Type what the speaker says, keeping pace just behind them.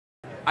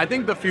I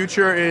think the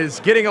future is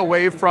getting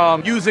away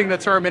from using the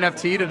term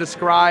NFT to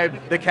describe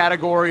the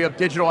category of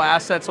digital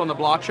assets on the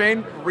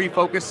blockchain.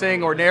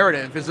 Refocusing or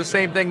narrative is the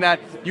same thing that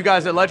you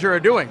guys at Ledger are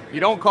doing.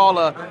 You don't call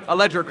a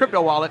Ledger a crypto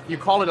wallet, you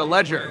call it a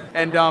ledger.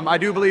 And I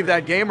do believe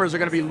that gamers are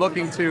going to be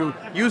looking to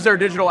use their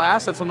digital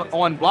assets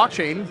on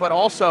blockchain, but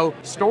also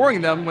storing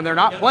them when they're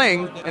not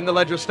playing in the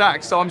Ledger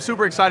stack. So I'm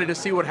super excited to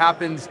see what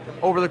happens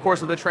over the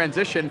course of the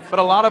transition. But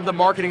a lot of the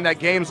marketing that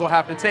games will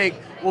have to take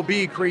will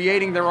be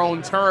creating their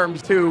own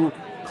terms to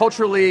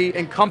culturally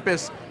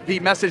encompass the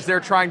message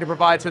they're trying to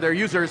provide to their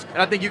users.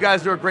 And I think you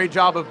guys do a great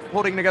job of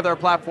putting together a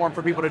platform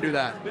for people to do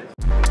that.